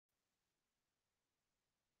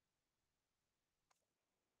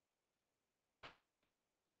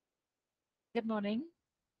Good morning.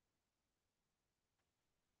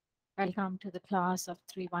 Welcome to the class of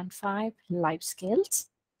 315 Life Skills.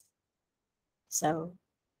 So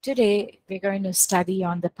today we're going to study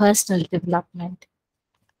on the personal development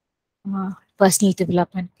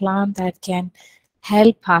plan that can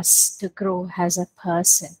help us to grow as a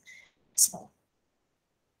person. So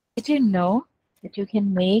did you know that you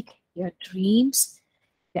can make your dreams,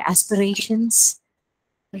 your aspirations,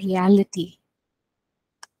 reality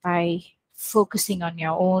by focusing on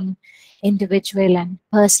your own individual and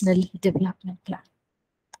personal development plan,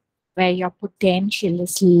 where your potential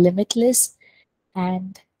is limitless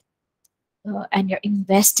and you're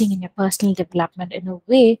investing in your personal development in a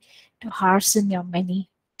way to harness your many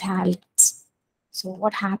talents. So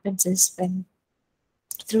what happens is, when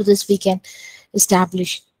through this we can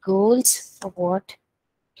establish goals for what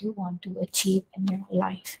you want to achieve in your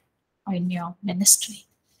life or in your ministry,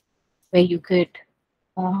 where you could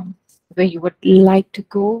where you would like to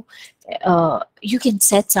go. You can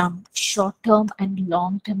set some short-term and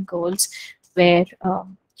long-term goals where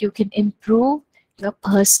you can improve your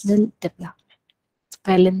personal development.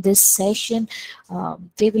 Well, in this session,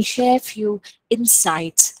 they will share a few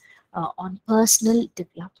insights on personal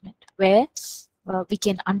development, where we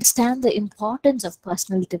can understand the importance of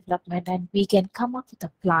personal development, and we can come up with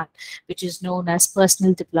a plan which is known as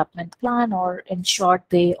personal development plan, or in short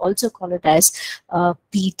they also call it as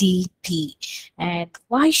PDP. And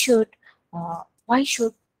why should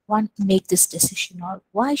one make this decision, or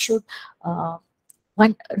why should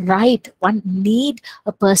one need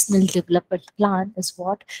a personal development plan, is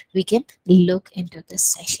what we can look into this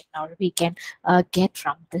session, or we can get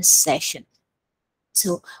from this session.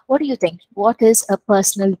 So what do you think? What is a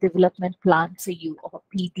personal development plan for you, or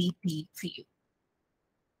PDP for you?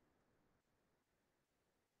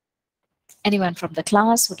 Anyone from the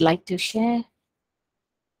class would like to share?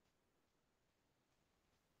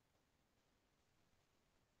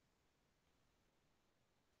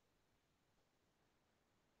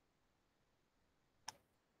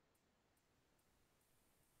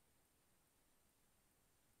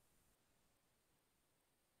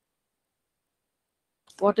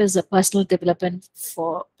 What is a personal development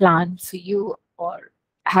plan for you, or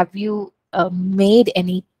have you made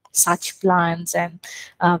any such plans, and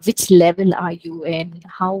which level are you in?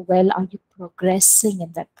 How well are you progressing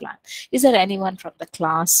in that plan? Is there anyone from the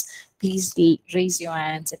class? Please raise your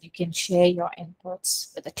hands and you can share your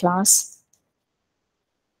inputs with the class.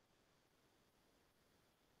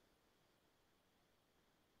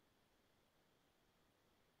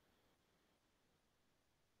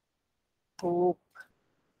 Hope.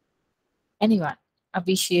 Anyone?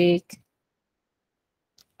 Abhishek.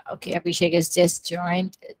 Okay, Abhishek has just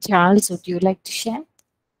joined. Charles, would you like to share?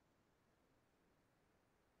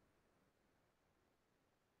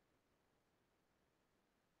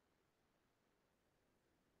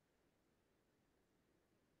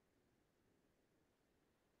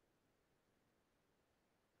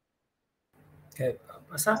 Okay,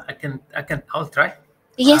 Pastor, I'll try.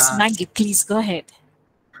 Yes, Maggie, please go ahead.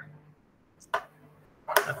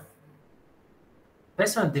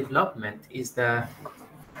 Personal development is the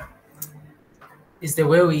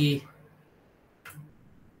way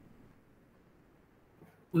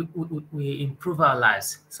we improve our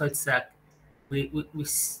lives. So it's like we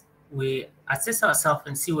assess ourselves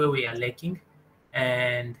and see where we are lacking,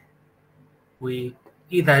 and we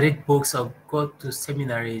either read books or go to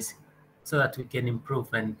seminaries so that we can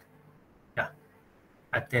improve and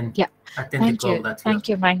attend the goal that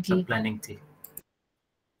we're planning to.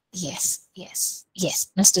 Yes.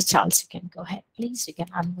 Mr. Charles, you can go ahead, please. You can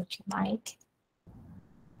unmute your mic.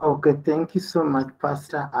 Okay, thank you so much,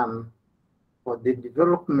 Pastor, for the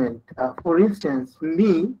development. For instance,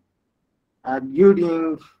 me,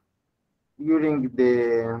 during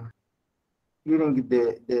the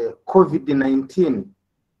COVID-19,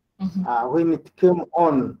 when it came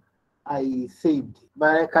on, I said,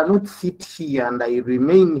 but I cannot sit here, and I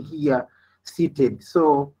remain here seated.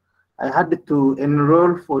 So I had to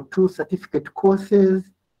enroll for 2 certificate courses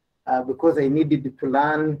because I needed to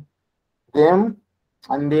learn them.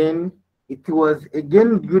 And then it was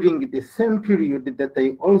again during the same period that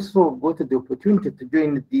I also got the opportunity to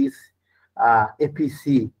join this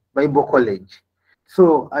APC Bible College.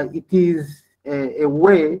 So it is a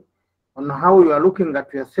way on how you are looking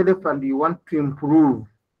at yourself and you want to improve.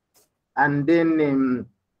 And then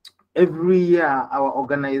every year our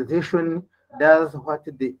organization does what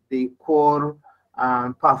they call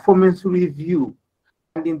performance review.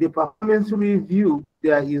 And in the performance review,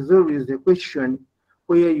 there is always a question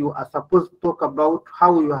where you are supposed to talk about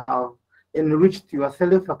how you have enriched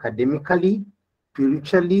yourself academically,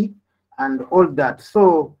 spiritually, and all that.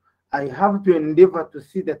 So I have to endeavor to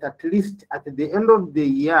see that at least at the end of the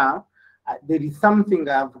year, there is something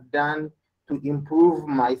I've done to improve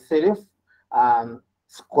myself,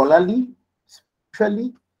 scholarly,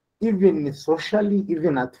 spiritually, even socially,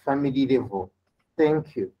 even at family level.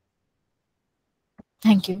 Thank you.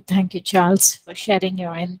 Thank you, Charles, for sharing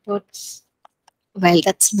your inputs. Well,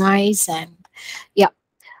 that's nice. And yeah,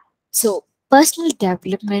 so personal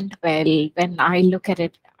development, well, when I look at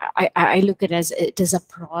it, I look at it as it is a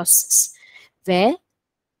process where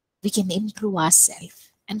we can improve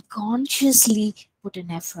ourselves and consciously put in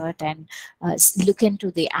effort and look into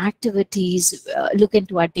the activities, look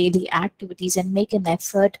into our daily activities and make an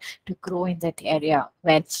effort to grow in that area.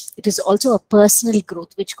 Well, it is also a personal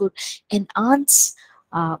growth which could enhance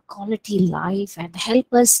quality life and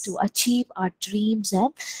help us to achieve our dreams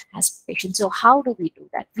and aspirations. So how do we do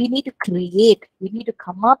that? We need to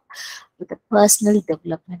come up with a personal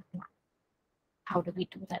development plan. How do we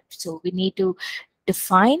do that? So we need to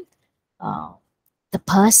define the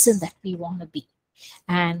person that we want to be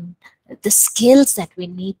and the skills that we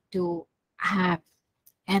need to have,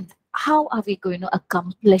 and how are we going to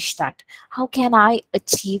accomplish that? How can I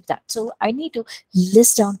achieve that? So I need to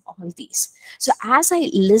list down all these. So as I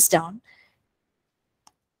list down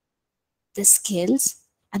the skills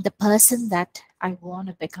and the person that I want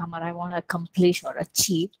to become or I want to accomplish or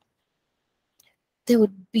achieve, there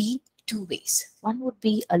would be two ways. One would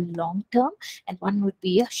be a long term and one would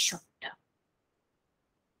be a short term.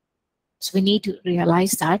 So we need to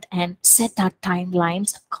realize that and set our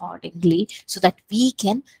timelines accordingly so that we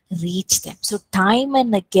can reach them. So time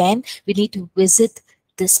and again, we need to visit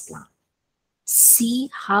this plan.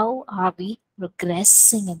 See how are we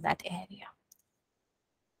progressing in that area.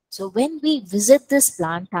 So when we visit this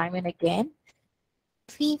plan time and again,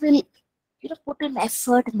 we will put an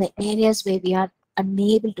effort in the areas where we are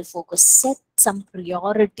unable to focus, set some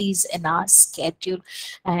priorities in our schedule,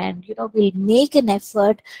 and we'll make an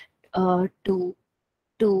effort to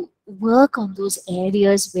work on those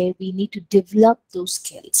areas where we need to develop those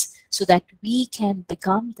skills so that we can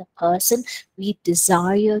become the person we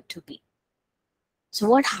desire to be. So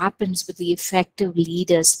what happens with the effective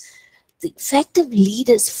leaders? The effective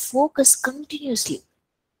leaders focus continuously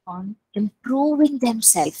on improving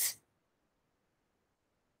themselves.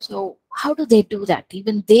 So how do they do that?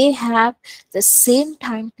 Even they have the same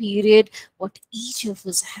time period what each of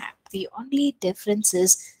us have. The only difference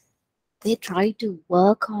is they try to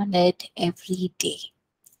work on it every day.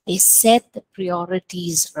 They set the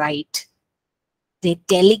priorities right. They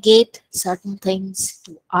delegate certain things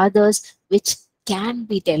to others which can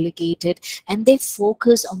be delegated, and they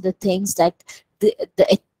focus on the things that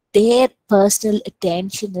their personal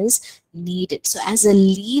attention is needed. So as a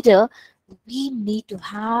leader, we need to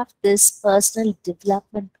have this personal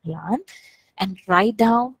development plan and write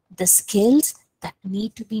down the skills that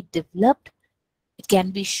need to be developed. It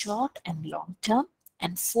can be short and long term,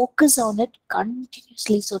 and focus on it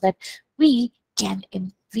continuously so that we can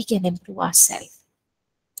improve ourselves.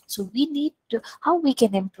 So we need to, how we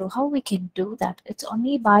can improve, how we can do that? It's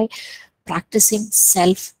only by practicing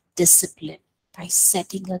self-discipline, by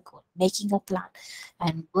setting a goal, making a plan,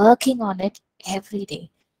 and working on it every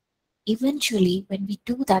day. Eventually, when we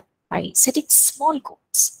do that by setting small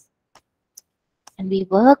goals and we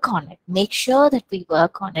work on it, make sure that we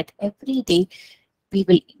work on it every day, we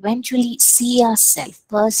will eventually see ourselves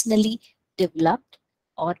personally developed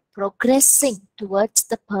or progressing towards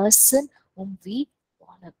the person whom we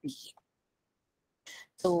want to be.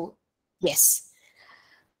 So, yes.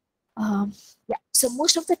 Yeah. So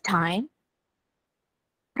most of the time,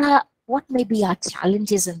 what may be our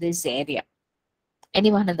challenges in this area?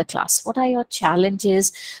 Anyone in the class, what are your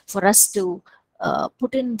challenges for us to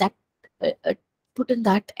put in that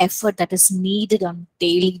effort that is needed on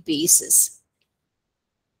daily basis?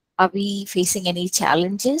 Are we facing any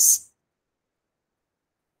challenges?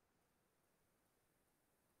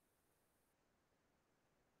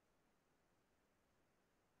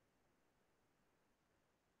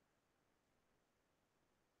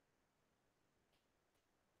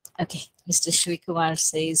 Okay, Mr. Shrikumar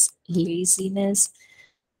says laziness.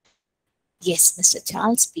 Yes, Mr.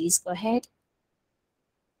 Charles, please go ahead.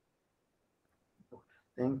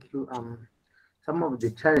 Thank you. Some of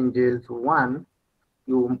the challenges, one,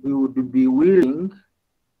 you would be willing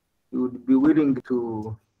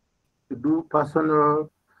to do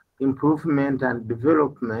personal improvement and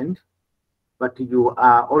development, but you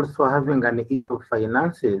are also having an issue of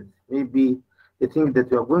finances. Maybe the things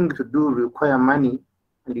that you are going to do require money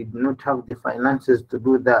and you do not have the finances to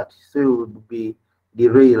do that, so you would be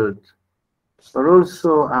derailed. But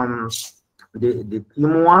also the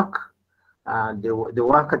teamwork, the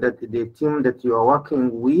worker that the team that you are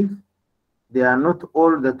working with, they are not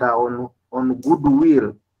all that are on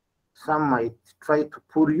goodwill. Some might try to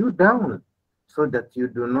pull you down so that you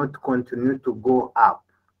do not continue to go up.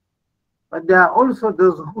 But there are also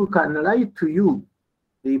those who can lie to you.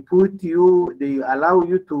 They allow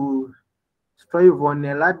you to strive on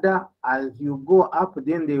a ladder. As you go up,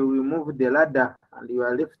 then they remove the ladder and you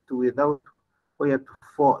are left without where to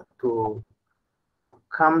fall, to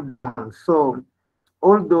come down. So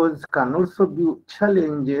all those can also be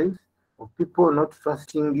challenges of people not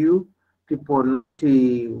trusting you, people not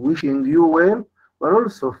wishing you well, but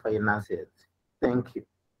also finances. Thank you.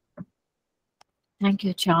 Thank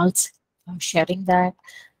you, Charles, for sharing that.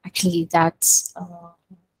 Actually, that's a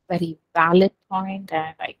very valid point,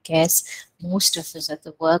 and I guess most of us at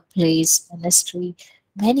the workplace, ministry,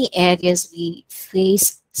 many areas we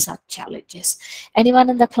face such challenges. Anyone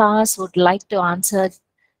in the class would like to answer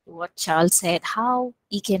what Charles said, how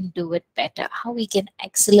he can do it better, how he can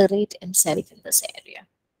accelerate himself in this area?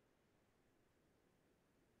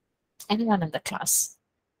 Anyone in the class?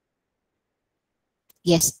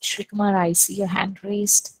 Yes, Shrikumar, I see your hand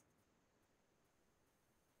raised.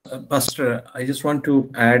 Pastor, I just want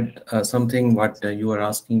to add something what you were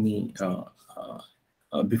asking me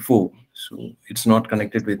before. So it's not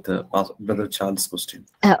connected with Brother Charles' question.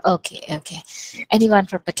 Okay. Anyone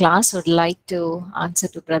from the class would like to answer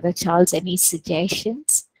to Brother Charles? Any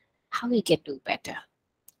suggestions how we can do better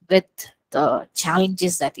with the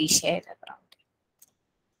challenges that he shared around?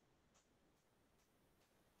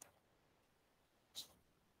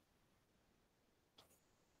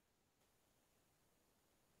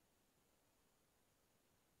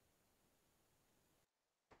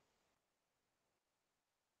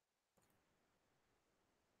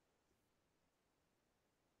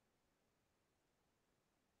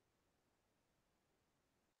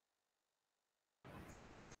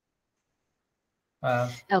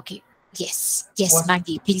 Okay. Yes,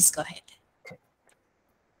 Maggie, please go ahead.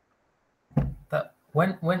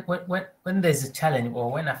 When there's a challenge,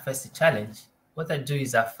 or when I face a challenge, what I do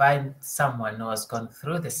is I find someone who has gone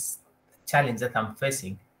through this challenge that I'm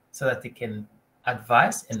facing, so that they can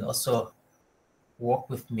advise and also work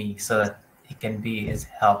with me, so that it can be his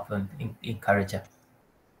help and encourager.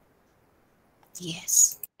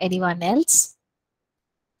 Yes. Anyone else?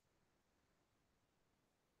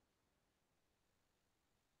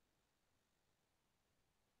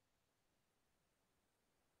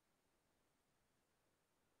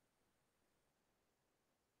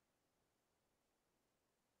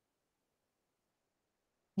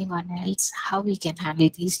 Anyone else? How we can handle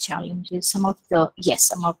these challenges? Some of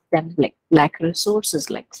them like lack resources,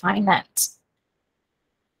 like finance.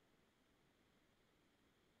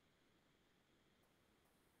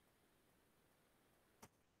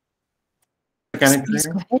 Can Please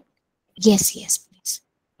go ahead. Yes, please.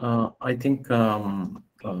 I think,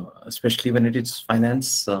 especially when it is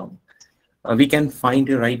finance, we can find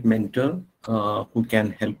a right mentor who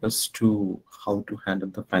can help us to how to handle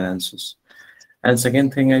the finances. And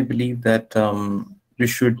second thing, I believe that we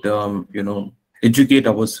should, educate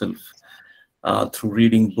ourselves through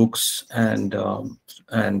reading books and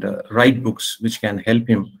write books, which can help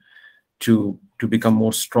him to become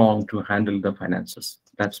more strong to handle the finances.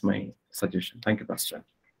 That's my suggestion. Thank you, Pastor.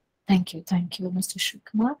 Thank you, Mr.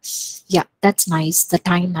 Shrikumar. Yeah, that's nice. The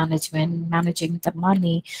time management, managing the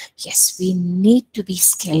money. Yes, we need to be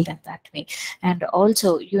skilled in that way. And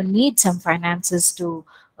also, you need some finances to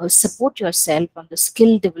support yourself on the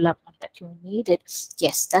skill development that you needed.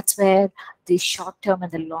 Yes, that's where the short term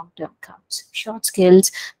and the long term comes. Short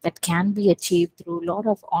skills that can be achieved through a lot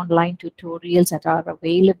of online tutorials that are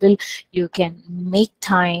available. You can make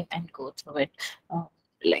time and go through it.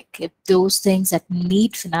 Like if those things that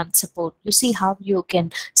need finance support, you see how you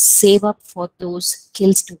can save up for those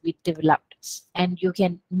skills to be developed, and you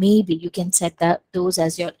can set those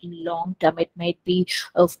as your long term. It might be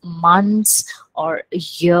of months or a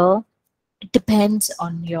year. It depends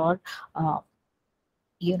on your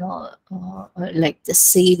like the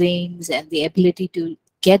savings and the ability to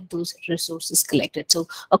get those resources collected. So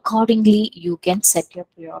accordingly, you can set your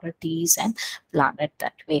priorities and plan it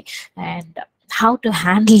that way. And how to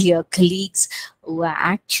handle your colleagues who are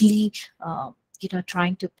actually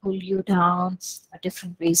trying to pull you down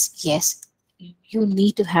different ways. Yes, you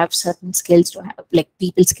need to have certain skills to have, like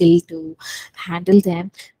people skill, to handle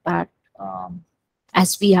them. But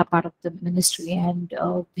as we are part of the ministry, and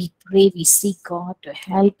we pray, we seek God to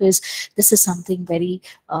help us. This is something very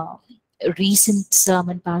recent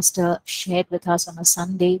sermon pastor shared with us on a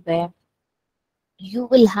Sunday, where You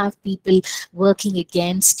will have people working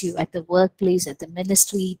against you at the workplace, at the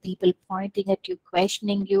ministry, people pointing at you,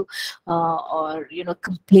 questioning you, or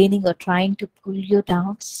complaining or trying to pull you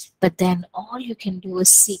down. But then all you can do is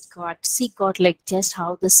seek God. Seek God like just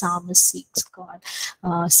how the psalmist seeks God.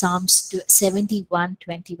 Psalms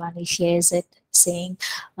 71:21, he shares it, saying,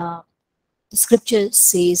 the scripture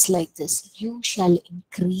says like this: "You shall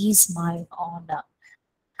increase my honor,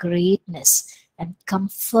 greatness, and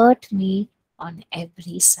comfort me on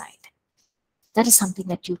every side." That is something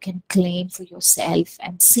that you can claim for yourself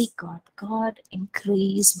and seek God. God,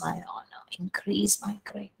 increase my honor, increase my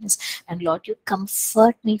greatness. And Lord, you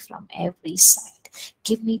comfort me from every side.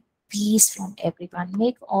 Give me peace from everyone.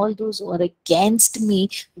 Make all those who are against me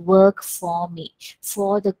work for me,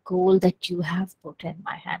 for the goal that you have put in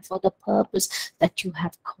my hand, for the purpose that you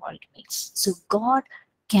have called me. So God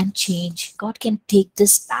can change. God can take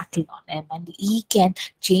this battle on him, and he can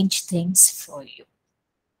change things for you.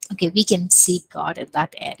 Okay, we can seek God in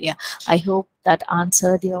that area. I hope that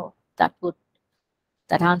answered your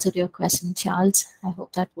question, Charles. I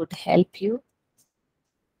hope that would help you.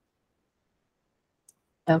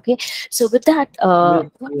 Okay, so with that,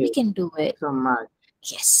 what we can do is so much.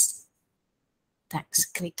 Yes, thanks,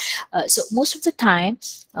 great. So most of the time,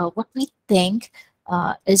 what we think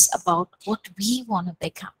is about what we want to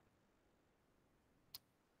become.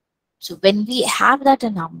 So when we have that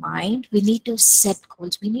in our mind, we need to set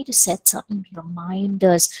goals. We need to set certain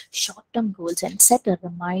reminders, short-term goals, and set a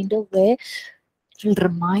reminder where it will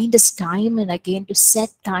remind us time and again to set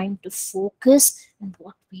time to focus on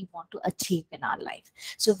what we want to achieve in our life.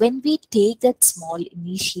 So when we take that small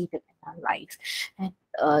initiative in our life, and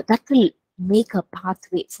that will make a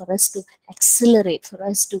pathway for us to accelerate, for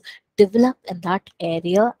us to develop in that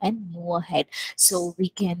area and move ahead. So we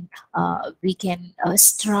can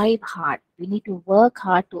strive hard. We need to work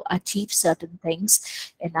hard to achieve certain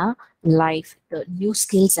things in our life, the new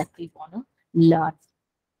skills that we want to learn.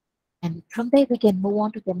 And from there, we can move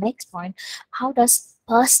on to the next point. How does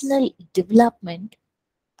personal development,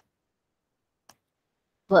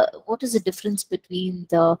 what is the difference between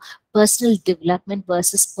the personal development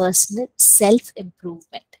versus personal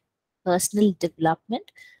self-improvement? Personal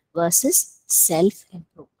development versus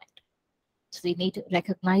self-improvement. So we need to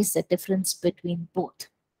recognize the difference between both.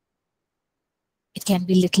 It can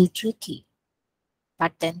be a little tricky,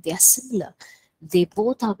 but then they are similar. They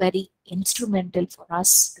both are very instrumental for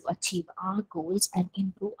us to achieve our goals and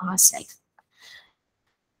improve ourselves.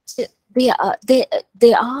 So there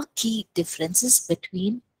are key differences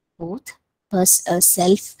between both a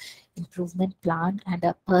self-improvement plan and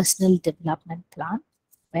a personal development plan.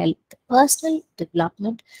 Well, the personal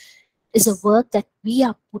development is a work that we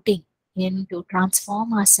are putting in to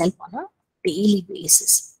transform ourselves on a daily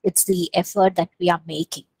basis. It's the effort that we are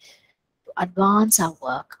making to advance our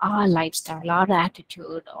work, our lifestyle, our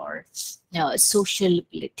attitude, or social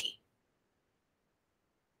ability.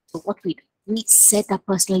 So what we do, we set up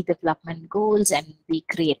personal development goals and we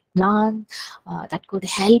create plans that could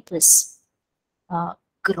help us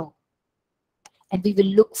grow. And we will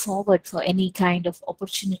look forward for any kind of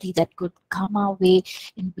opportunity that could come our way,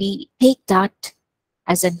 and we take that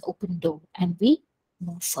as an open door and we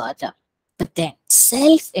move further. But then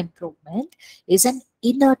self-improvement is an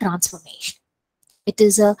inner transformation. It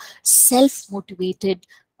is a self-motivated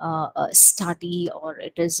study, or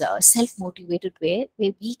it is a self-motivated way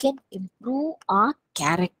where we can improve our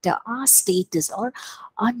character, our status, or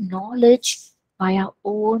our knowledge by our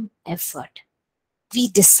own effort. We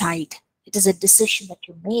decide. It is a decision that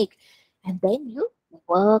you make, and then you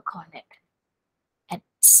work on it. And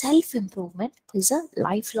self-improvement is a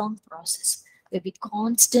lifelong process where we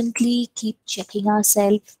constantly keep checking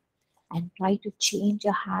ourselves and try to change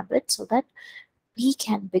a habit so that we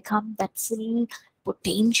can become that full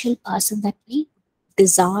potential person that we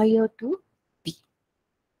desire to be.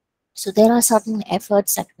 So there are certain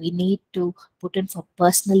efforts that we need to put in for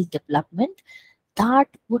personal development that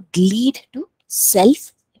would lead to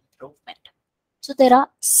self-improvement. So there are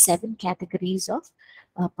 7 categories of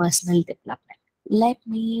personal development. Let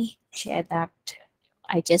me share that.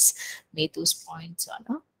 I just made those points on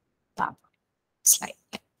a PowerPoint slide.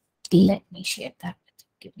 Let me share that.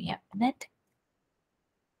 Give me a minute.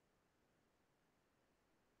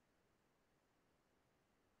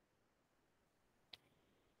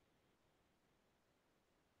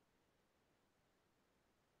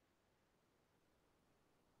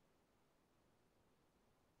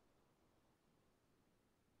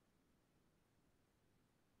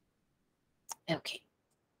 Okay.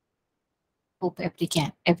 Hope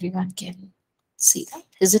everyone can see that.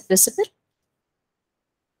 Is it visible?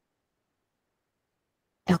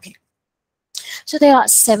 Okay. So there are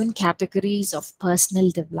 7 categories of personal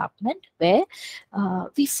development where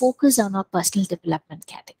we focus on our personal development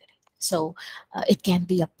category. So it can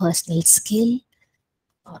be a personal skill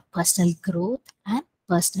or personal growth and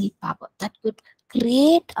personal power that could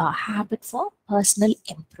create a habit for personal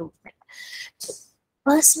improvement. So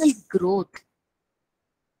personal growth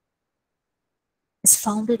is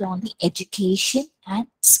founded on the education and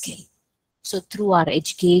skill. So through our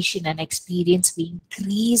education and experience, we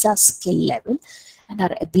increase our skill level and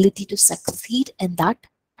our ability to succeed in that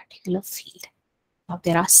particular field. Now,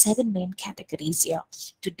 there are 7 main categories here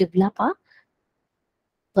to develop our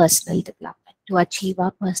personal development, to achieve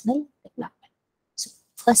our personal development. So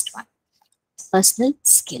first one, personal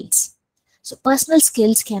skills. So personal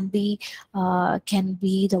skills can be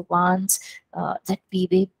the ones that we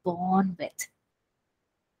were born with,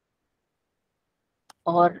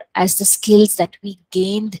 or as the skills that we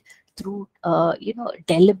gained through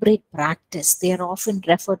deliberate practice. They are often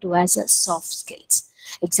referred to as soft skills.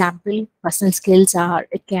 Example, personal skills are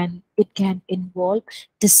it can involve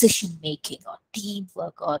decision making or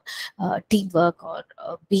teamwork or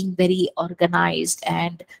being very organized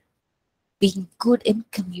and being good in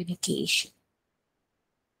communication.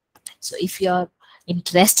 So if you're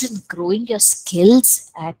interested in growing your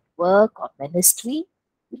skills at work or ministry,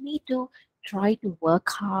 you need to try to work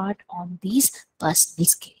hard on these personal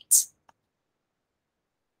skills.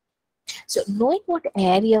 So knowing what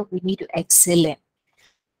area we need to excel in,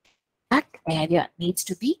 that area needs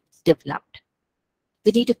to be developed.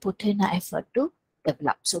 We need to put in an effort to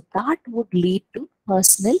develop. So that would lead to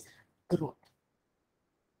personal growth.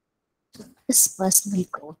 So this personal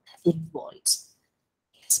growth involves.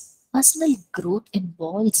 Personal growth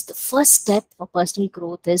involves, the first step for personal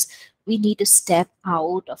growth is we need to step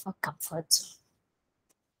out of our comfort zone.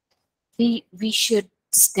 We should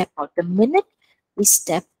step out. The minute we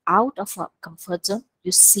step out of our comfort zone,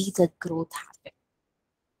 you see the growth happen.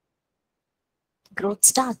 Growth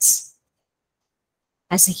starts.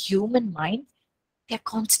 As a human mind, we are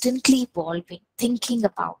constantly evolving, thinking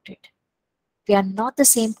about it. We are not the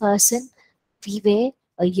same person we were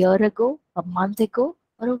a year ago, a month ago,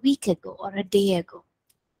 or a week ago, or a day ago.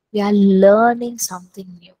 We are learning something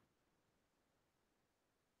new.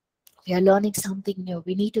 We are learning something new.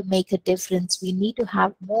 We need to make a difference. We need to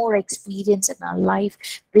have more experience in our life,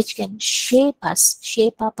 which can shape us,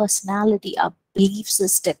 shape our personality, our belief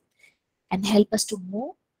system, and help us to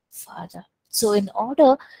move further. So in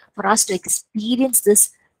order for us to experience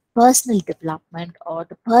this personal development or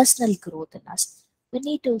the personal growth in us, we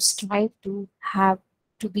need to strive to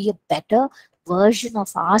be a better version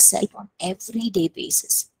of ourselves on everyday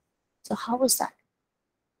basis. So how is that?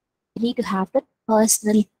 We need to have that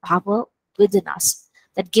personal power within us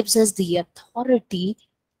that gives us the authority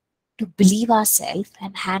to believe ourselves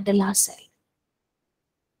and handle ourselves.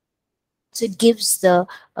 So it gives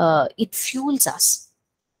it fuels us.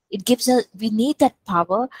 It gives us, we need that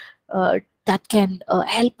power that can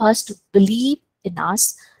help us to believe in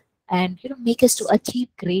us and make us to achieve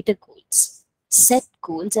greater goals, set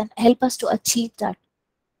goals and help us to achieve that.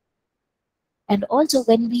 And also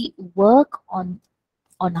when we work on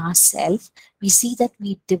ourselves, we see that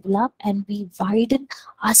we develop and we widen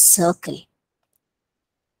our circle.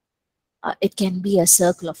 It can be a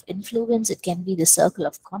circle of influence. It can be the circle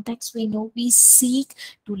of contacts we know. We seek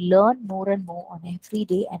to learn more and more on every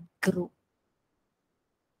day and grow.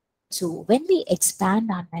 So when we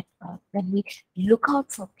expand our network, when we look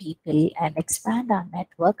out for people and expand our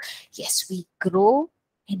network, yes, we grow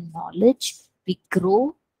in knowledge, we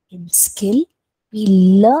grow in skill, we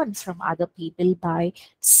learn from other people by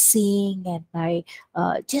seeing and by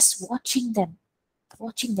just watching them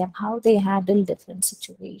how they handle different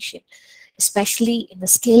situations, especially in the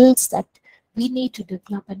skills that we need to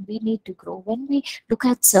develop and we need to grow. When we look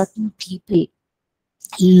at certain people,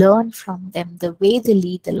 learn from them, the way they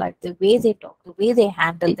lead their life, the way they talk, the way they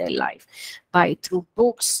handle their life, through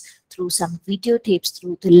books, through some videotapes,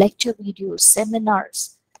 through the lecture videos,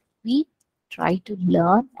 seminars. We try to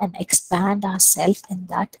learn and expand ourselves in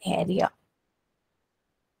that area.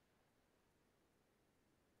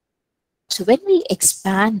 So when we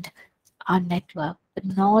expand our network,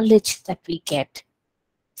 the knowledge that we get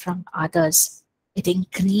from others, it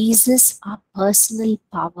increases our personal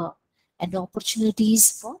power and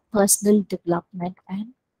opportunities for personal development.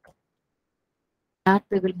 And that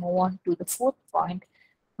we will move on to the 4th point,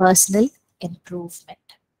 personal improvement.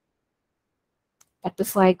 But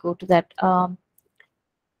before I go to that,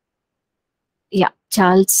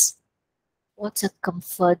 Charles, what's a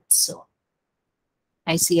comfort zone?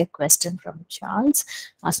 I see a question from Charles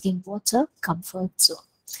asking what's a comfort zone.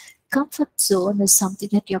 comfort zone is something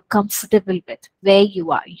that you're comfortable with, where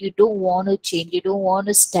you are. You don't want to change. You don't want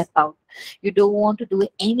to step out. You don't want to do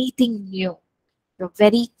anything new. You're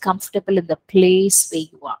very comfortable in the place where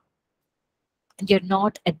you are. And you're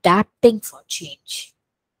not adapting for change.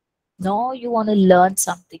 No, you want to learn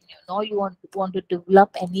something new. No, you want to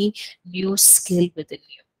develop any new skill within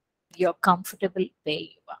you. You're comfortable where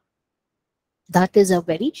you are. That is a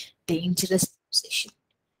very dangerous position.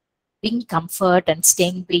 Being comfort and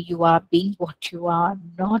staying where you are, being what you are,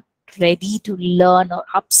 not ready to learn or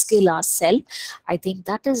upskill ourselves. I think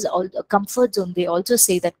that is all the comfort zone. They also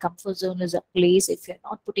say that comfort zone is a place, if you're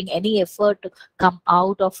not putting any effort to come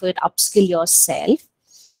out of it, upskill yourself,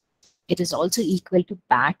 it is also equal to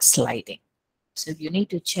backsliding. So you need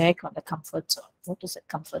to check on the comfort zone. What is the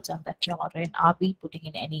comfort zone that you're in? Are we putting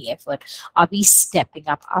in any effort? Are we stepping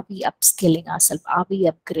up? Are we upskilling ourselves? Are we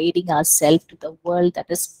upgrading ourselves to the world that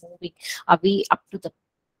is moving? Are we up to the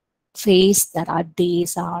phase that our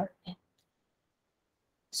days are in?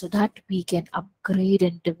 So that we can upgrade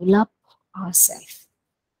and develop ourselves.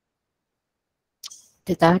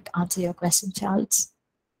 Did that answer your question, Charles?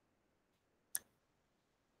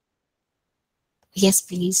 Yes,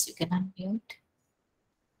 please, you can unmute.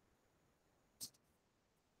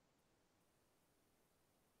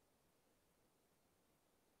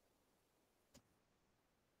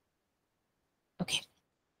 Okay.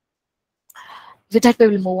 With that, we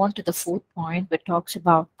will move on to the fourth point, which talks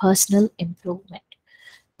about personal improvement.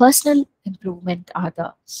 Personal improvement are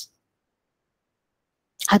the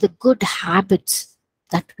good habits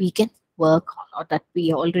that we can work on or that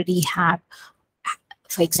we already have.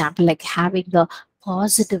 For example, like having the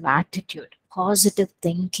positive attitude, positive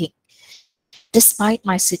thinking. Despite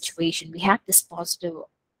my situation, we have this positive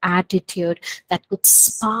attitude that could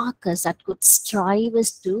spark us, that could strive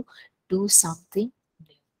us to do something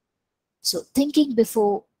new. So thinking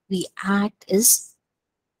before we act is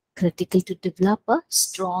critical to develop a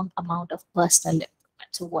strong amount of personal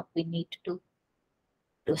improvement. So what we need to do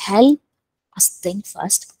to help us think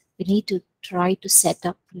first, we need to try to set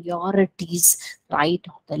up priorities right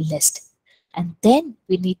on the list. And then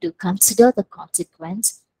we need to consider the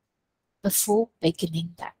consequence before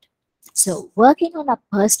beginning that. So working on a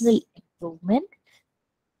personal improvement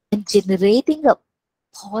and generating a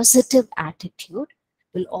positive attitude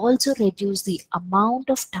will also reduce the amount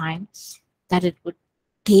of time that it would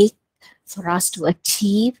take for us to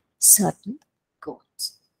achieve certain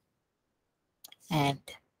goals. And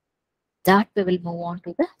that we will move on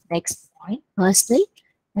to the next point, personal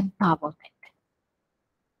empowerment.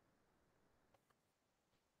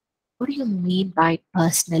 What do you mean by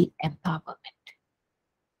personal empowerment?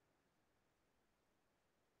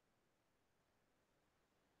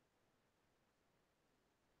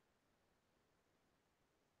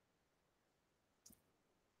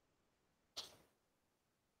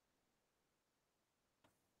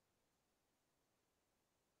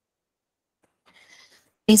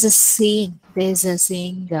 There's a saying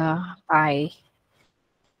by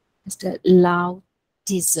Mr. Lao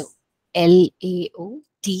Tzu,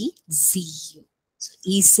 Laotzu. So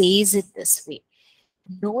he says it this way: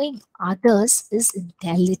 knowing others is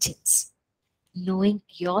intelligence. Knowing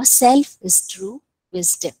yourself is true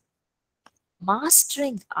wisdom.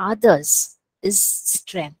 Mastering others is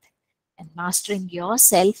strength. And mastering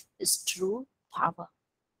yourself is true power.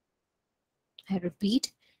 I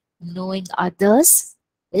repeat, knowing others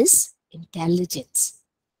is intelligence.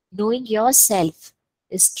 Knowing yourself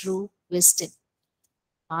is true wisdom.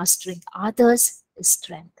 Mastering others is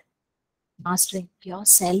strength. Mastering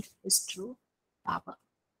yourself is true power.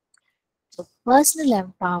 So personal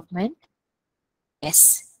empowerment,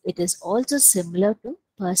 yes, it is also similar to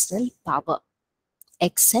personal power,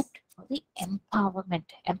 except for the empowerment.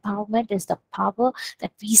 Empowerment is the power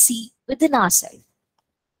that we see within ourselves.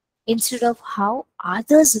 Instead of how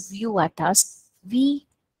others view at us, we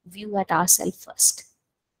view at ourselves first.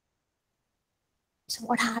 So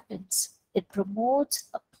what happens? It promotes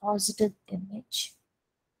a positive image.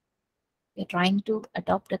 We're trying to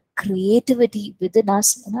adopt a creativity within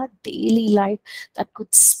us in our daily life that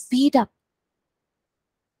could speed up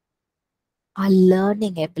our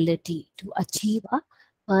learning ability to achieve a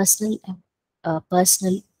personal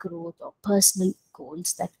growth or personal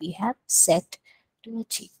goals that we have set to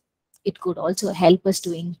achieve. It could also help us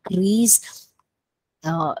to increase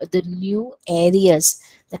the new areas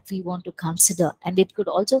that we want to consider, and it could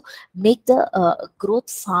also make the growth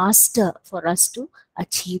faster for us to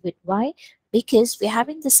achieve it. Why? Because we're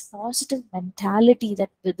having this positive mentality that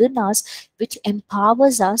within us, which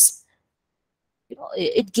empowers us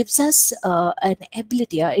it gives us an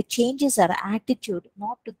ability, it changes our attitude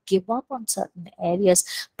not to give up on certain areas,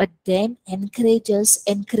 but then encourages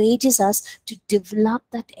us to develop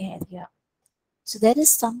that area. So there is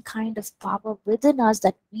some kind of power within us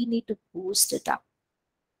that we need to boost it up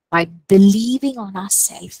by believing on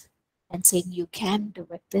ourselves and saying, you can do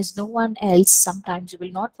it. There's no one else. Sometimes you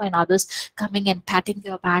will not find others coming and patting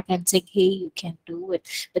your back and saying, hey, you can do it.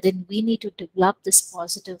 But then we need to develop this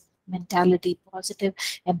positive mentality, positive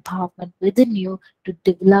empowerment within you to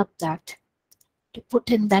develop that, to put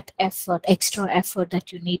in that effort, extra effort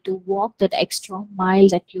that you need to walk, that extra mile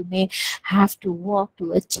that you may have to walk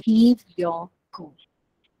to achieve your goal.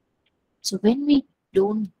 So when we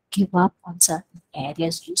don't give up on certain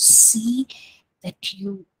areas, you see that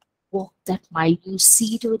you walk that mile, you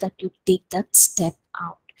see to that you take that step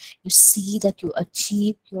out, you see that you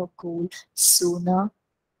achieve your goal sooner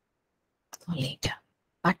or later,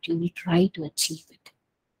 but you will try to achieve it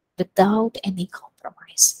without any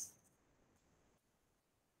compromise.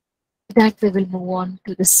 With that, we will move on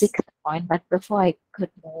to the 6th point, but before I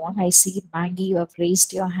could move on, I see Maggie, you have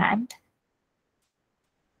raised your hand.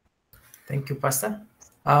 Thank you, Pastor.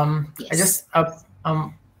 Yes.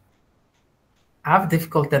 I have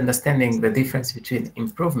difficulty understanding the difference between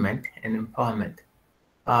improvement and empowerment.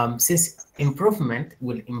 Since improvement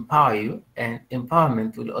will empower you and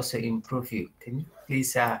empowerment will also improve you. Can you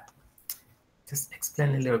please just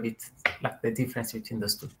explain a little bit like the difference between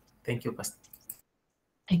those two? Thank you, Pastor.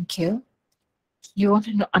 Thank you. You want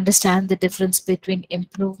to understand the difference between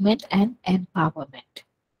improvement and empowerment.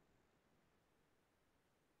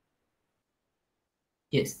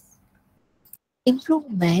 Yes.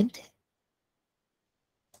 Improvement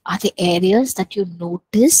are the areas that you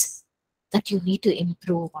notice that you need to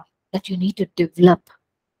improve on, that you need to develop.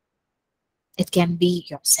 It can be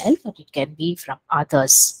yourself or it can be from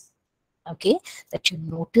others. Okay, that you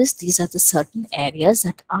notice these are the certain areas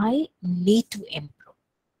that I need to improve.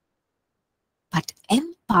 But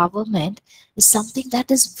empowerment is something that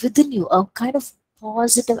is within you, a kind of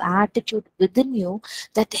positive attitude within you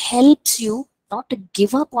that helps you not to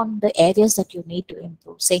give up on the areas that you need to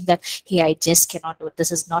improve, saying that, hey, I just cannot do it. This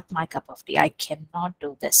is not my cup of tea. I cannot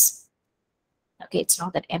do this. Okay, it's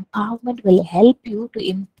not that. Empowerment will help you to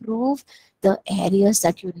improve the areas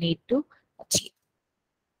that you need to achieve.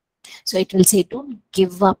 So it will say, don't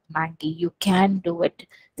give up, Maggie. You can do it.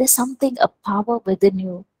 There's something, a power within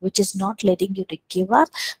you, which is not letting you to give up,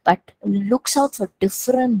 but looks out for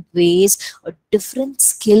different ways or different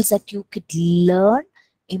skills that you could learn,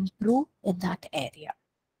 improve in that area.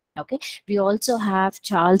 Okay, we also have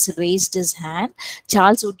Charles raised his hand.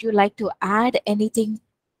 Charles, would you like to add anything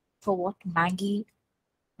for what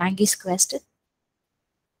Maggie's question?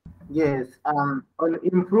 Yes, on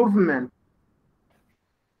improvement,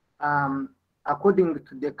 according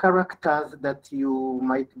to the characters that you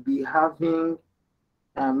might be having,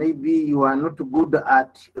 maybe you are not good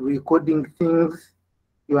at recording things,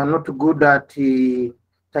 you are not good at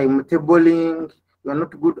timetabling, you are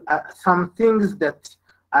not good at some things that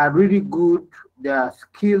are really good. There are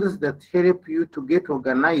skills that help you to get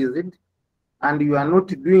organized, and you are not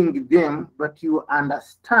doing them, but you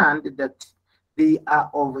understand that they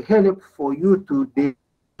are of help for you to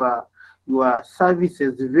deliver your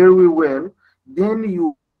services very well. Then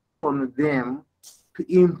you on them to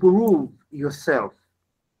improve yourself,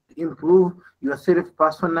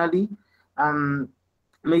 personally.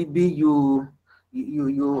 Maybe you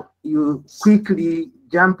quickly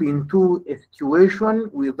jump into a situation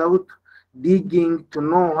without digging to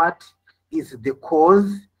know what is the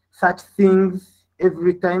cause. Such things,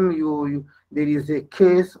 every time there is a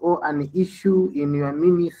case or an issue in your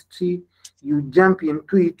ministry, you jump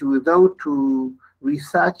into it without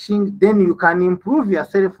researching. Then you can improve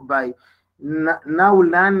yourself by now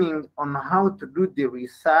learning on how to do the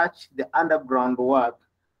research, the underground work.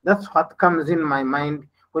 That's what comes in my mind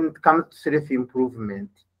when it comes to self-improvement.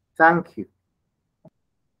 Thank you.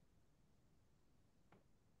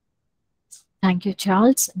 Thank you,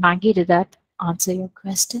 Charles. Maggie, did that answer your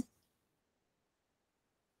question?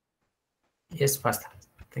 Yes, Pastor.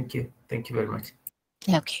 Thank you. Thank you very much.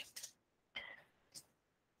 Okay.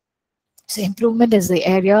 So improvement is the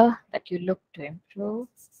area that you look to improve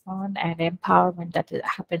on, and empowerment that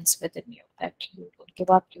happens within you, that you don't give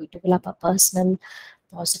up, you develop a personal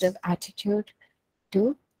positive attitude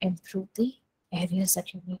to improve the areas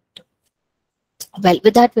that you need to. Well,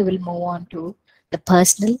 with that, we will move on to the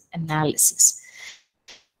personal analysis.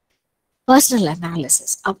 Personal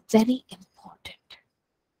analysis are very important.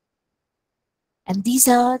 And these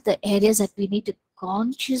are the areas that we need to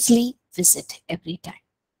consciously visit every time.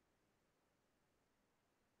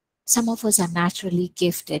 Some of us are naturally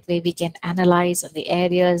gifted where we can analyze on the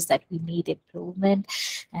areas that we need improvement.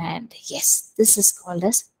 And yes, this is called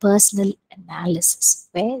as personal analysis,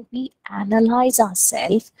 where we analyze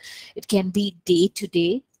ourselves. It can be day to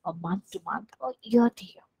day or month to month or year to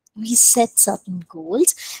year. We set certain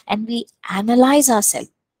goals and we analyze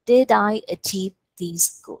ourselves. Did I achieve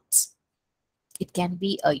these goals? It can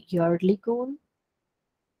be a yearly goal,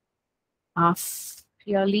 half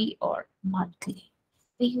yearly or monthly,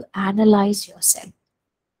 where you analyze yourself.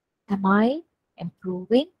 Am I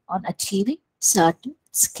improving on achieving certain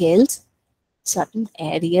skills, certain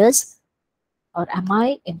areas, or am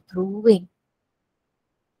I improving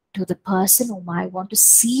to the person whom I want to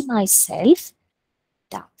see myself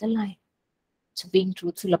down the line? So being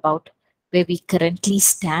truthful about where we currently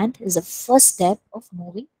stand is the first step of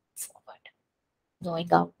moving forward.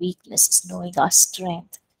 Knowing our weaknesses, knowing our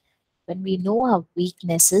strength. When we know our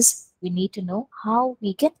weaknesses, we need to know how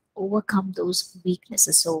we can overcome those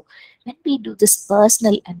weaknesses. So when we do this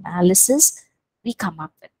personal analysis, we come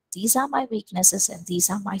up with these are my weaknesses and these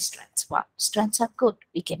are my strengths. Wow, strengths are good.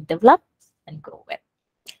 We can develop and grow with.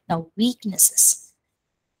 Now, weaknesses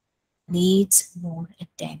needs more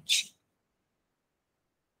attention.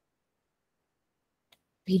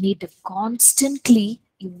 We need to constantly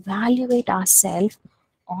evaluate ourselves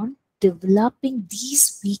on developing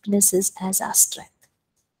these weaknesses as our strength.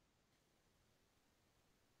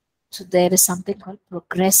 So there is something called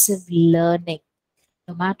progressive learning.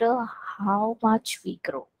 No matter how much we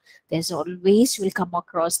grow, there's always will come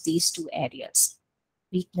across these two areas,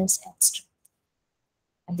 weakness and strength.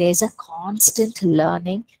 And there's a constant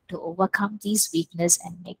learning to overcome these weaknesses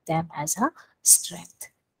and make them as a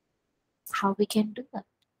strength. How we can do that?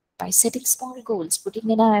 By setting small goals, putting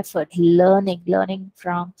in our effort, learning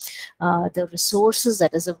from the resources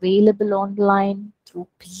that is available online, through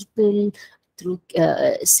people, through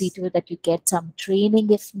see to it that you get some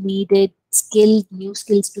training if needed, new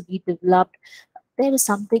skills to be developed. There is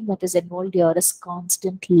something that is involved here as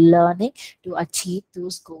constant learning to achieve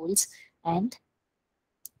those goals and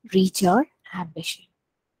reach your ambition.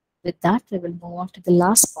 With that, we will move on to the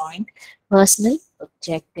last point, personal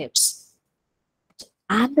objectives.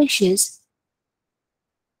 Ambitious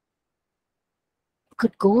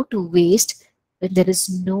could go to waste when there is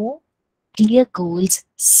no clear goals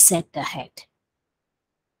set ahead.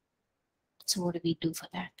 So what do we do for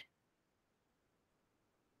that?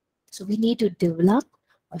 So we need to develop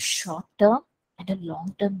a short-term and a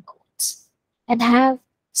long-term goals and have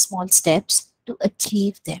small steps to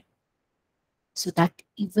achieve them, so that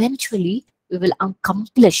eventually we will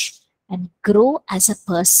accomplish and grow as a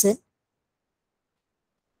person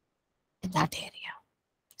in that area.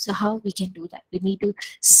 So how we can do that? We need to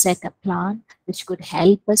set a plan which could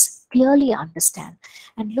help us clearly understand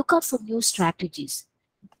and look out for new strategies.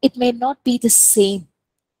 It may not be the same.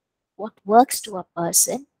 What works to a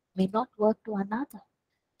person may not work to another.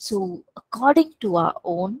 So according to our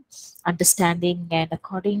own understanding and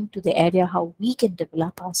according to the area how we can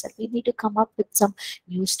develop ourselves, we need to come up with some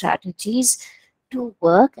new strategies to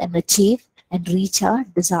work and achieve and reach our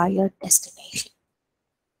desired destination.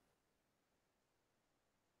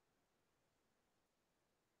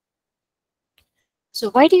 So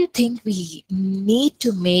why do you think we need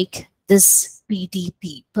to make this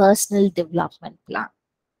PDP, personal development plan?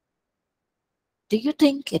 Do you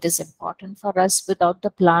think it is important for us? Without the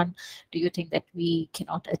plan, do you think that we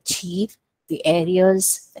cannot achieve the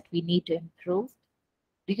areas that we need to improve?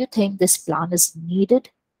 Do you think this plan is needed?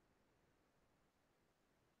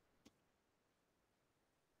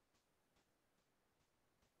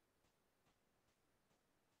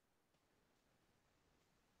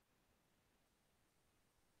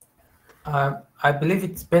 I believe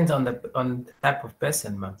it depends on the type of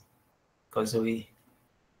person, ma'am, because we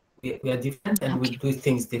are different and we do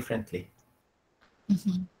things differently.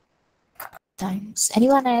 Thanks.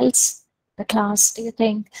 Anyone else? The class, do you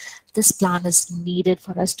think this plan is needed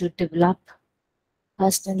for us to develop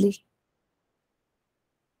personally?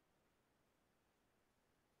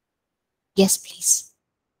 Yes, please.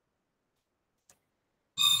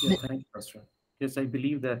 Yeah, thanks, Pastor. Yes, I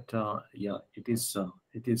believe that yeah, it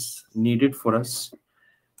is needed for us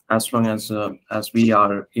as long as we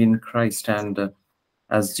are in Christ, and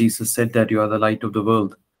as Jesus said that you are the light of the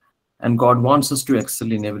world, and God wants us to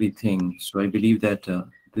excel in everything. So I believe that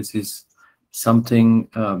this is something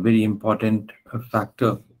very important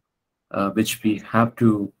factor which we have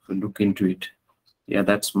to look into it. Yeah,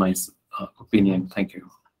 that's my opinion. Thank you.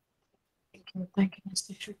 Thank you,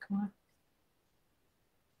 Mr. Srikumar.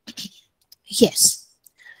 Yes.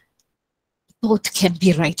 both can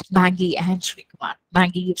be right, Maggie and Shrikman.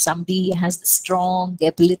 Maggie, if somebody has the strong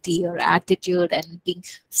ability or attitude and being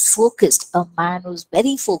focused, a man who's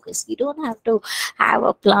very focused, you don't have to have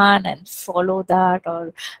a plan and follow that,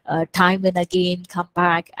 or time and again come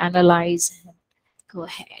back, analyze, and go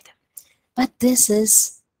ahead. But this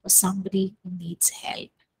is for somebody who needs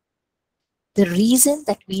help. The reason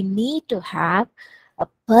that we need to have a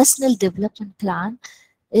personal development plan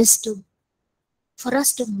is for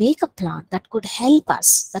us to make a plan that could help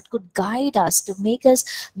us, that could guide us, to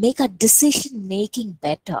make our decision making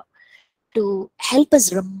better, to help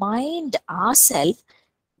us remind ourselves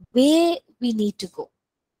where we need to go.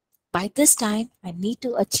 By this time, I need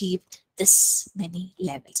to achieve this many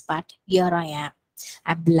levels, but here I am.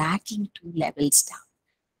 I'm lacking 2 levels down.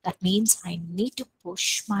 That means I need to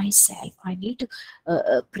push myself. I need to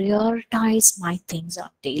prioritize my things on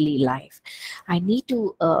daily life. I need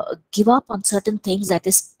to give up on certain things that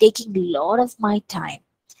is taking a lot of my time.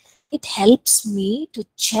 It helps me to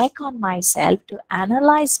check on myself, to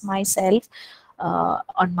analyze myself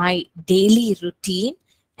on my daily routine,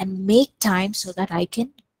 and make time so that I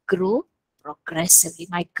can grow progressively.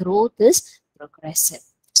 My growth is progressive.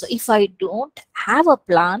 So if I don't have a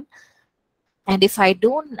plan, and if I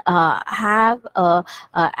don't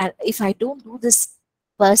if I don't do this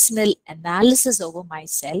personal analysis over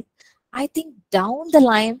myself, I think down the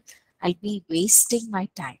line I'll be wasting my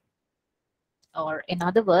time. Or in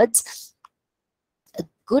other words, a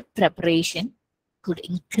good preparation could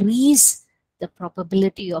increase the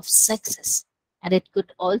probability of success, and it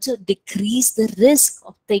could also decrease the risk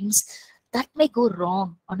of things that may go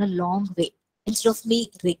wrong on a long way. Instead of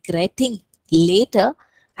me regretting later,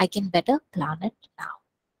 I can better plan it now.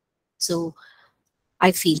 So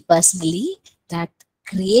I feel personally that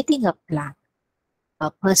creating a plan, a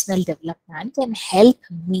personal development, can help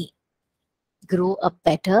me grow a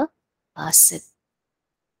better person,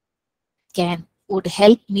 would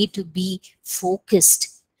help me to be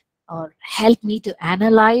focused, or help me to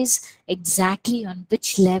analyze exactly on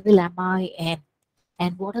which level am I in,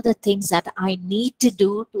 and what are the things that I need to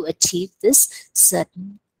do to achieve this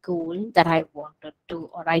certain goal that I wanted to,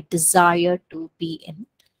 or I desire to be in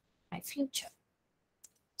my future.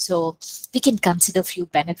 So we can consider a few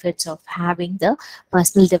benefits of having the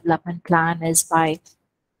personal development plan is by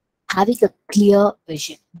having a clear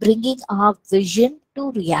vision, bringing our vision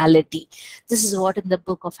to reality. This is what in the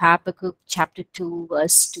book of Habakkuk chapter 2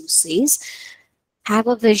 verse 2 says. Have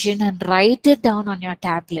a vision and write it down on your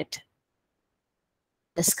tablet.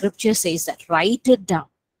 The scripture says that write it down.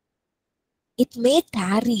 It may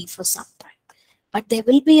tarry for some time, but there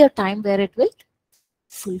will be a time where it will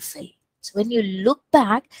fulfill. So when you look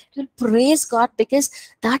back, you'll praise God because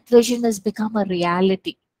that vision has become a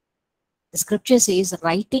reality. The scripture says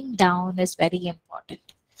writing down is very important.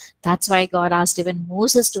 That's why God asked even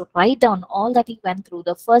Moses to write down all that he went through,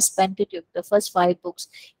 the first Pentateuch, the first 5 books.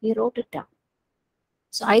 He wrote it down.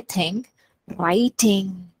 So I think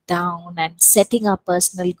writing down and setting up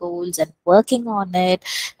personal goals and working on it,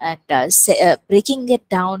 and breaking it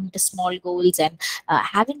down to small goals, and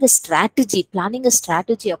having a strategy, planning a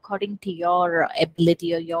strategy according to your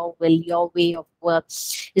ability or your will, your way of work,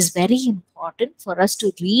 is very important for us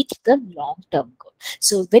to reach the long-term goal.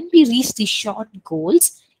 So when we reach the short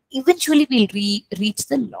goals, eventually we'll reach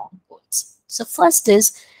the long goals. So first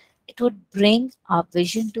is, it would bring our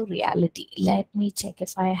vision to reality. Let me check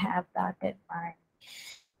if I have that in my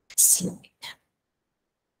slide.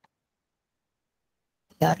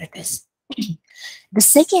 Here it is. The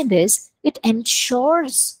second is, it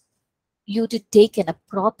ensures you to take an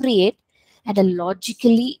appropriate and a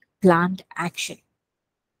logically planned action.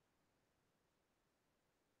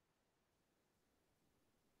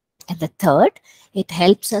 And the third, it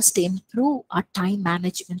helps us to improve our time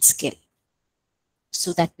management skill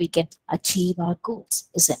so that we can achieve our goals,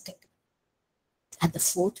 isn't it? And the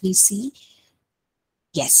fourth, we see,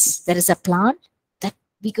 yes, there is a plan that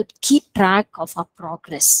we could keep track of our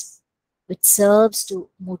progress, which serves to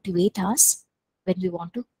motivate us when we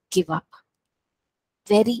want to give up.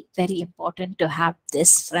 Very, very important to have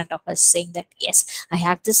this friend of us saying that, yes, I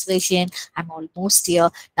have this vision, I'm almost here.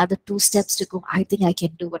 Now the 2 steps to go, I think I can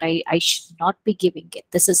do it. I should not be giving it.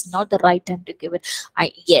 This is not the right time to give it.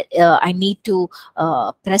 I need to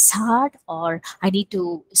press hard, or I need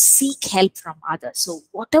to seek help from others. So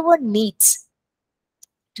whatever needs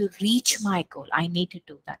to reach my goal, I need to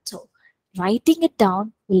do that. So writing it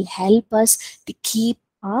down will help us to keep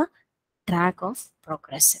a track of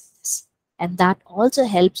progressiveness. And that also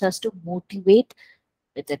helps us to motivate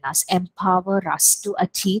within us, empower us to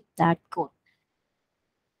achieve that goal.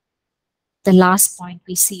 The last point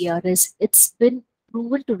we see here is, it's been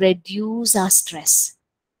proven to reduce our stress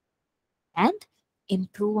and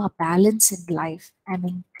improve our balance in life and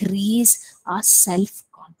increase our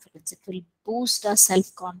self-confidence. It will boost our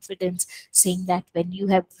self-confidence, saying that when you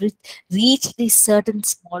have reached these certain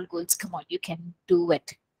small goals, come on, you can do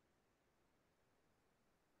it.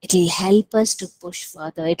 It will help us to push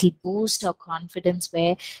further. It will boost our confidence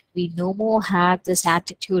where we no more have this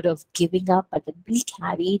attitude of giving up, but then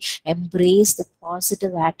we embrace the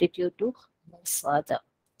positive attitude to move further.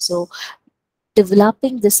 So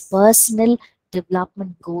developing this personal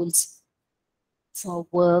development goals for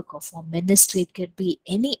work or for ministry, it could be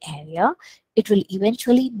any area, it will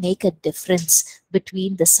eventually make a difference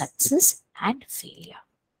between the success and failure.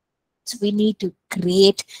 So we need to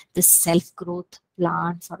create this self-growth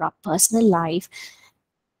plan for our personal life,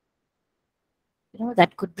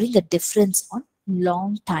 that could bring a difference on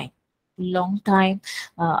long time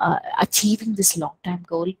achieving this long time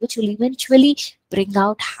goal, which will eventually bring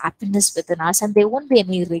out happiness within us, and there won't be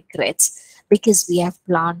any regrets because we have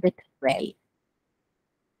planned it well.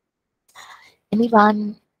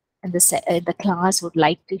 Anyone in the class would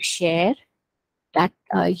like to share that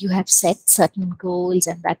you have set certain goals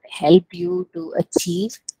and that help you to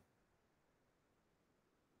achieve?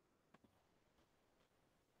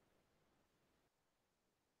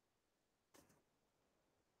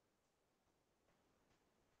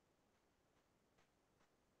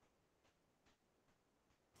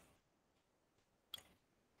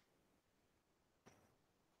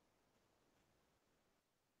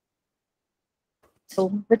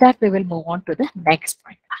 So with that, we will move on to the next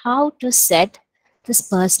point, how to set this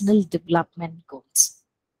personal development goals.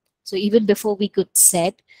 So even before we could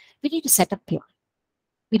set, we need to set a plan.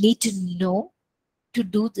 We need to know to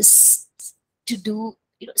do this, to do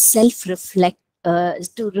self-reflect,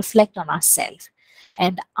 to reflect on ourselves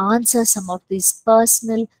and answer some of these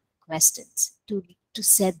personal questions to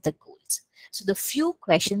set the goals. So the few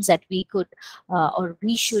questions that we could or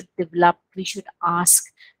we should develop, we should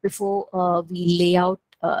ask before we lay out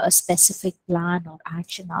a specific plan or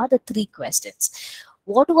action are the three questions.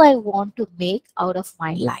 What do I want to make out of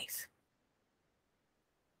my life?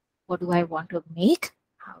 What do I want to make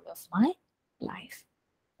out of my life?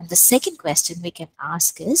 And the second question we can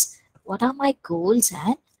ask is, what are my goals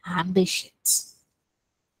and ambitions?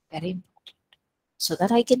 Very important, so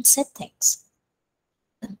that I can set things.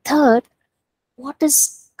 And third, what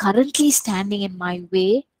is currently standing in my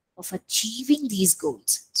way of achieving these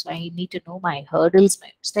goals? So I need to know my hurdles,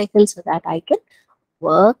 my obstacles, so that I can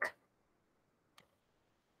work.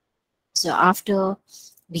 So after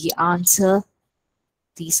we answer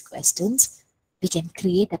these questions, we can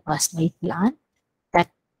create a personal plan that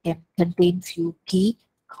can contain few key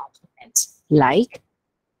components, like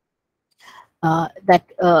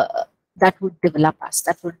that would develop us,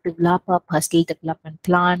 that would develop a personal development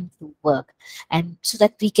plan to work, and so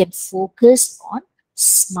that we can focus on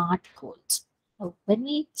SMART goals. Now, when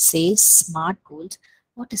we say SMART goals,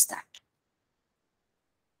 what is that?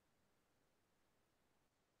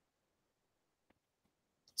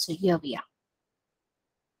 So here we are.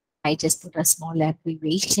 I just put a small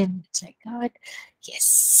abbreviation. Check out. Yes,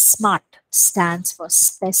 SMART stands for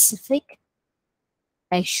specific,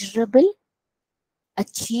 measurable,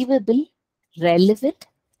 achievable, relevant,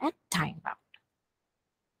 and time-bound.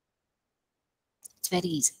 It's very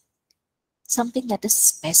easy. Something that is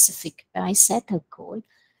specific. When I set a goal,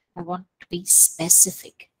 I want to be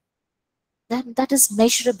specific. Then that is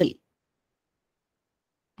measurable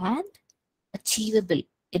and achievable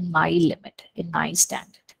in my limit, in my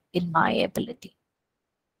standard, in my ability,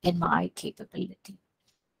 in my capability.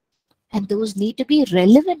 And those need to be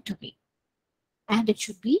relevant to me. And it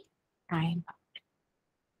should be time-bound.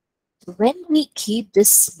 So when we keep these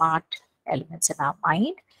SMART elements in our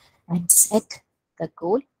mind and set the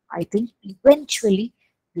goal, I think eventually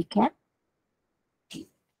we can achieve.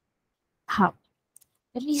 How?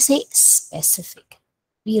 When we say specific,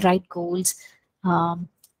 we write goals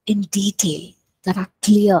in detail that are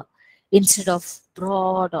clear instead of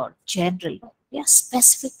broad or general. They are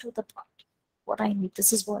specific to the point. What I need,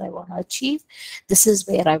 this is what I want to achieve. This is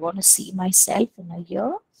where I want to see myself in a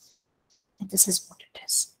year. And this is what it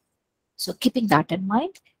is. So keeping that in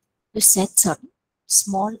mind, you set certain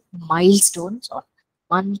small milestones on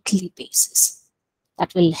monthly basis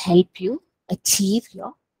that will help you achieve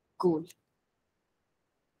your goal.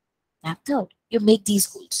 Now third, you make these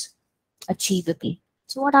goals achievable.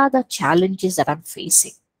 So what are the challenges that I'm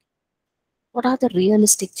facing? What are the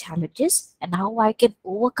realistic challenges and how I can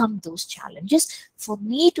overcome those challenges for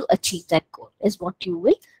me to achieve that goal is what you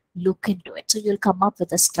will look into it. So you'll come up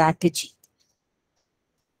with a strategy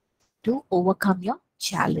to overcome your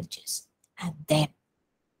challenges. And then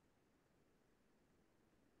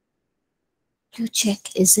you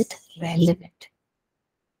check, is it relevant?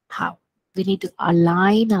 How? We need to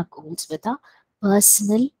align our goals with our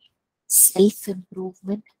personal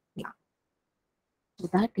self-improvement plan so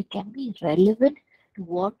that it can be relevant to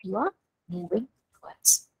what you are moving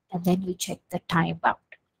towards. And then you check the time bound.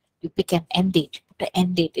 You pick an end date, put an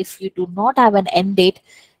end date. If you do not have an end date,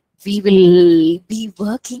 we will be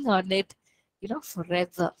working on it,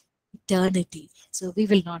 forever, eternity. So we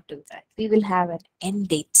will not do that. We will have an end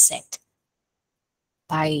date set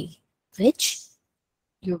by which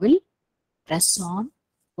you will press on,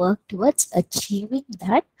 work towards achieving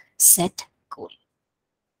that set goal.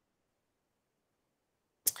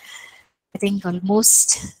 I think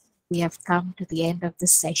almost we have come to the end of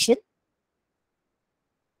this session.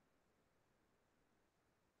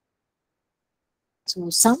 So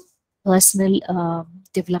some personal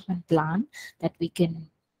development plan that we can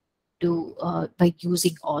do by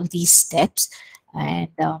using all these steps, and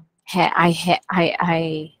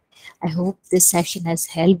I hope this session has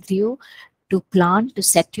helped you to plan, to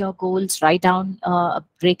set your goals, write down,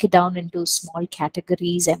 break it down into small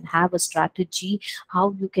categories and have a strategy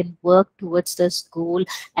how you can work towards this goal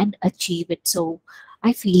and achieve it. So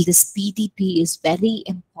I feel this PDP is very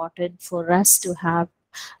important for us to have,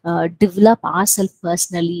 develop ourselves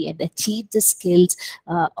personally and achieve the skills,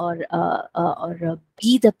 or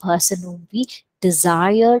be the person whom we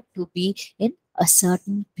desire to be in a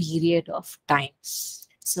certain period of time.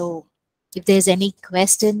 So if there's any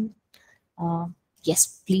question,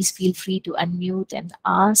 yes, please feel free to unmute and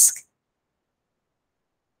ask.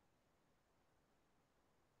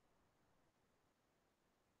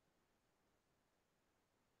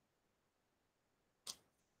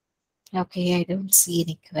 Okay, I don't see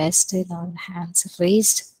any question or hands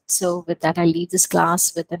raised. So with that, I'll leave this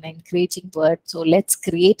class with an encouraging word. So let's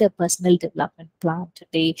create a personal development plan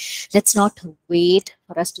today. Let's not wait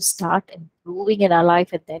for us to start improving in our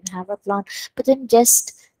life and then have a plan, but then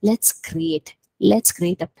just let's create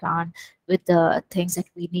a plan with the things that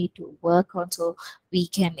we need to work on so we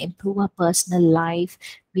can improve our personal life.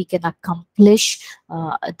 We can accomplish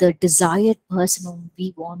the desired person whom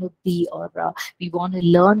we want to be, or we want to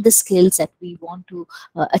learn the skills that we want to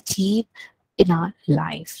achieve in our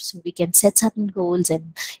life. So we can set certain goals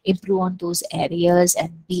and improve on those areas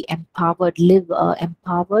and be empowered, live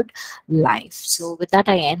empowered life. So with that,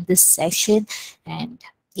 I end this session, and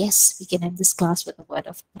yes, we can end this class with a word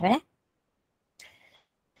of prayer.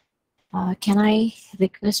 Can I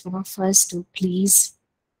request one of us to please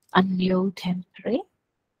unmute and pray?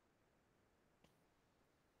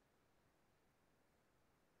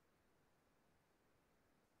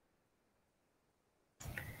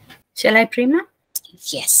 Shall I pray, ma'am?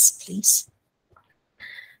 Yes, please.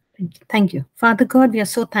 Thank you. Father God, we are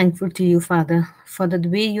so thankful to you, Father, for the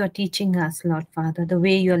way you are teaching us, Lord Father, the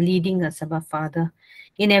way you are leading us, Abba Father.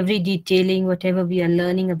 In every detailing, whatever we are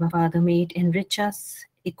learning, Abba Father, may it enrich us,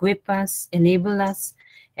 equip us, enable us,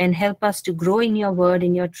 and help us to grow in your word,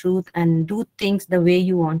 in your truth, and do things the way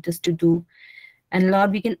you want us to do. And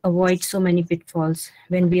Lord, we can avoid so many pitfalls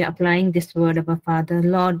when we are applying this word of our Father.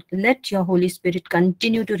 Lord, let your Holy Spirit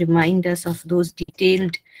continue to remind us of those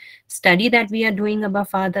detailed study that we are doing of our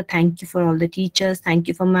Father. Thank you for all the teachers. Thank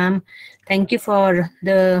you for ma'am. Thank you for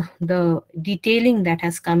the detailing that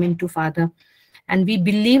has come into Father. And we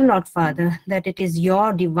believe, Lord Father, that it is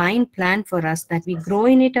your divine plan for us that we grow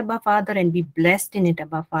in it, Abba Father, and be blessed in it,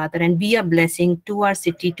 Abba Father, and be a blessing to our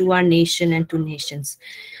city, to our nation, and to nations.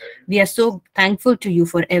 We are so thankful to you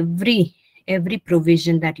for every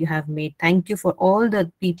provision that you have made. Thank you for all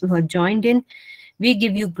the people who have joined in. We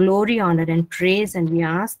give you glory, honor, and praise, and we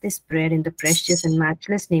ask this prayer in the precious and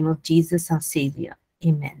matchless name of Jesus, our Savior.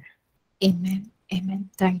 Amen. Amen. Amen.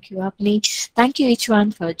 Thank you, Apni. Thank you, each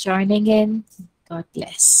one, for joining in. God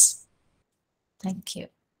bless. Thank you.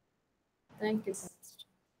 Thank you.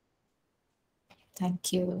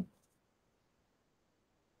 Thank you.